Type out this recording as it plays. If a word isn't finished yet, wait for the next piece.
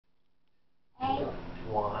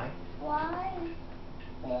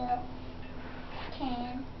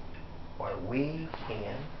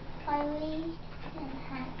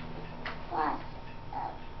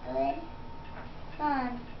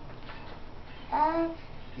of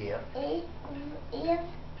If. if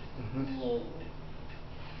Mm-hmm. you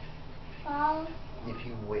fall, If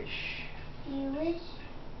you wish. you wish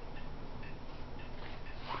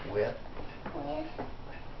With.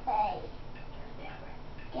 a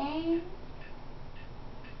game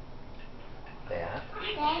That.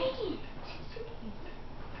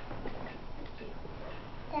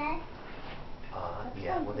 that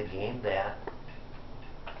Yeah, with a game that.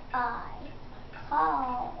 I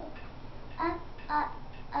call up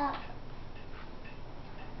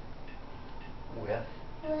With.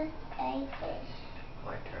 a fish.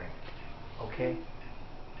 My turn. Okay.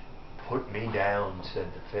 Put me down, said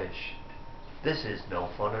the fish. This is no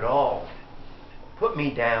fun at all. Put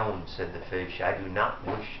me down, said the fish. I do not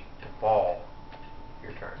wish to fall.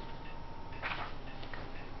 Your turn.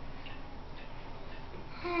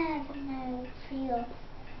 Have no fear,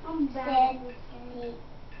 said the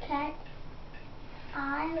cat.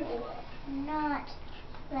 I will not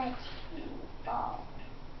let you fall.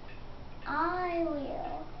 I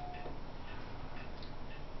will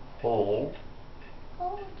Hold.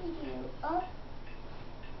 hold you up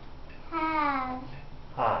high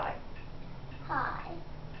High.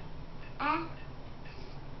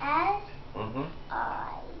 as Mm-hmm.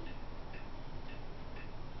 I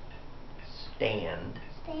Stand.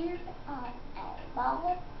 on a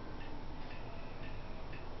ball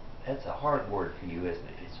That's a hard word for you, isn't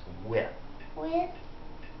it? It's with. with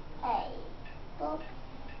a book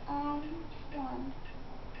on one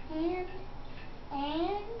hand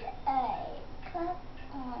and a cup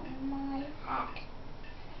on my hat.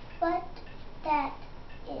 But that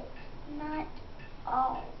is not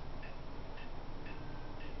all.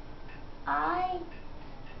 I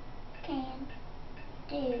can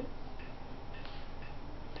do,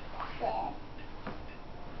 said,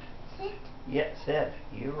 sit, Yeah, said.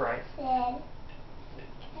 You're right. said the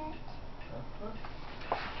cat. Uh-huh.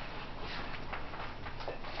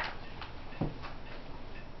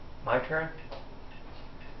 My turn?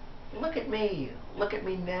 Look at me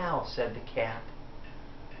now, said the cat.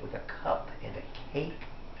 With a cup and a cake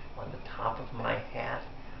on the top of my hat,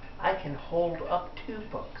 I can hold up 2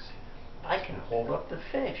 books. I can hold up the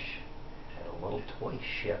fish, and a little toy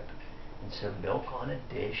ship, and some milk on a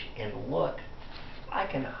dish, and look, I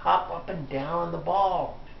can hop up and down on the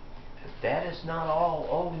ball. But that is not all.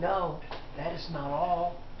 Oh no, that is not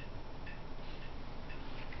all.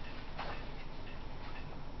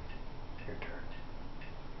 Your turn.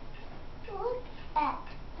 Look at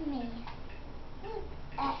me. Look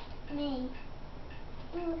at me.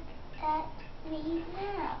 Look at me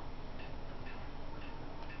now.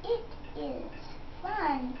 It is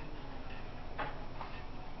fun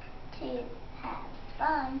to have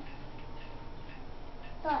fun,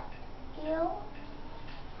 but you're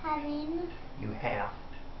having You have.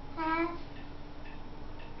 have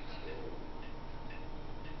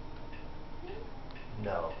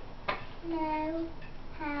No. know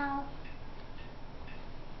how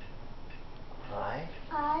I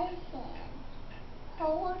can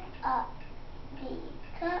hold up the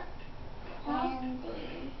cup and the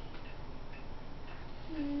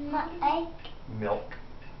Milk.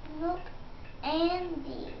 milk and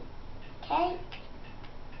the cake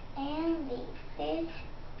and the fish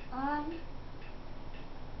on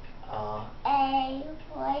a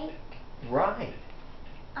plate. Right.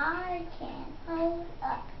 I can hold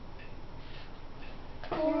up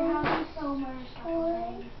How do you spell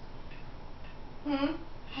motorcycle games?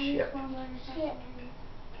 How do you Ship. spell motorcycle Ship. games?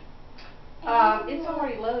 It's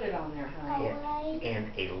already loaded on there, honey.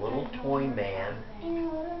 And a little toy man.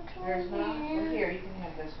 There's not. Well, here, you can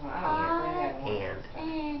have this one. I don't know. Granddad wants this.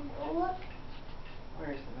 And look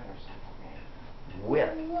Where's the motorcycle game?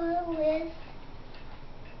 With. with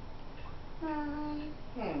my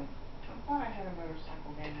I thought I had a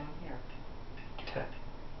motorcycle game on here.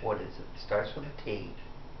 What is it? Starts with a T.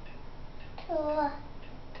 to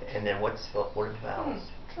And then what are the vowels?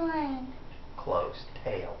 train. Close.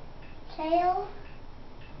 Tail. Tail.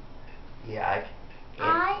 Yeah,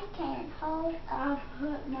 I can hold I up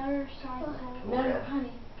put motorcycle. No, Red.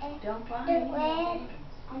 honey. Don't buy the any more red games.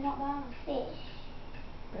 I'm not buying them. fish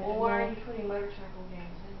Well, why are you putting motorcycle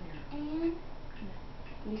games in there? and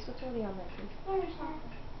Denise, what's already on there, please? Motorcycle.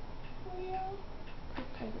 wheel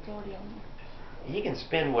What's already on there? you can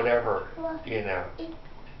spend whatever,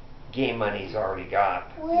 game money's already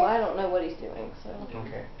got. Well, I don't know what he's doing, so.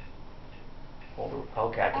 Okay.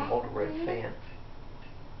 Okay, I can hold a red fan.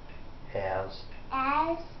 As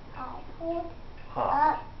I hold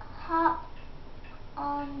hop. hop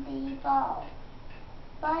on the ball.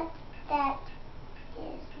 But that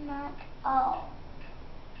is not all.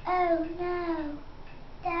 Oh no,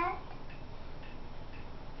 that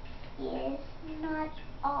not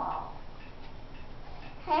all.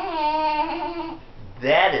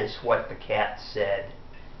 That is what the cat said.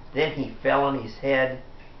 Then he fell on his head.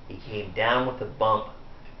 He came down with a bump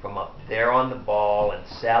from up there on the ball, and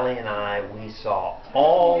Sally and I, we saw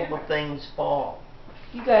all the things fall.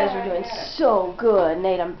 You guys are doing so good,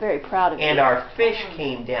 Nate. I'm very proud of you. And our fish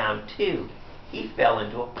came down too. He fell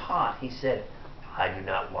into a pot. He said, "I do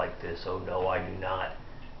not like this. Oh no, I do not.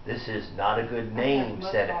 This is not a good name,"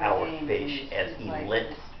 said our fish as he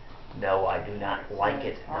lit. "No, I do not like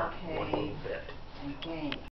it, not one little bit."